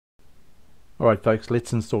Alright folks,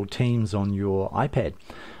 let's install Teams on your iPad.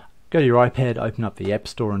 Go to your iPad, open up the App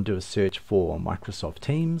Store and do a search for Microsoft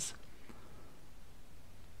Teams.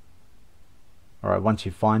 Alright, once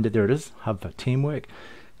you find it, there it is, Hub for Teamwork.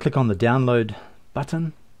 Click on the download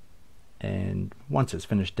button, and once it's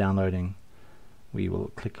finished downloading, we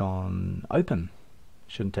will click on Open.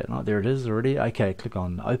 Shouldn't take long. There it is already. Okay, click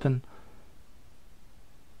on Open.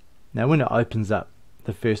 Now when it opens up,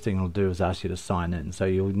 the first thing it'll do is ask you to sign in. So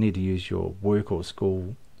you'll need to use your work or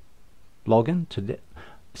school login to that.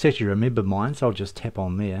 It's actually remember mine, so I'll just tap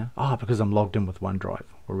on there. Because I'm logged in with OneDrive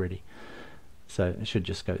already. So it should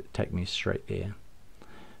just take me straight there.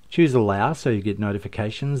 Choose Allow so you get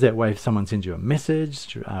notifications. That way if someone sends you a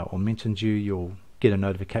message or mentions you, you'll get a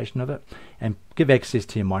notification of it. And give access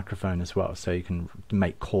to your microphone as well, so you can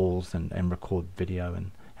make calls and record video and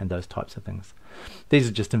those types of things. These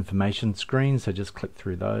are just information screens, so just click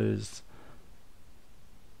through those.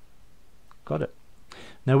 Got it.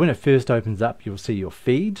 Now when it first opens up, you'll see your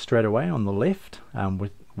feed straight away on the left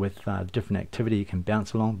with different activity you can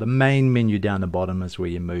bounce along. The main menu down the bottom is where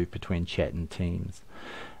you move between chat and Teams.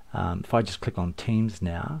 If I just click on Teams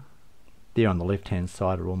now, there on the left hand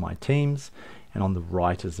side are all my Teams, and on the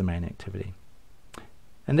right is the main activity.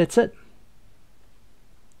 And that's it.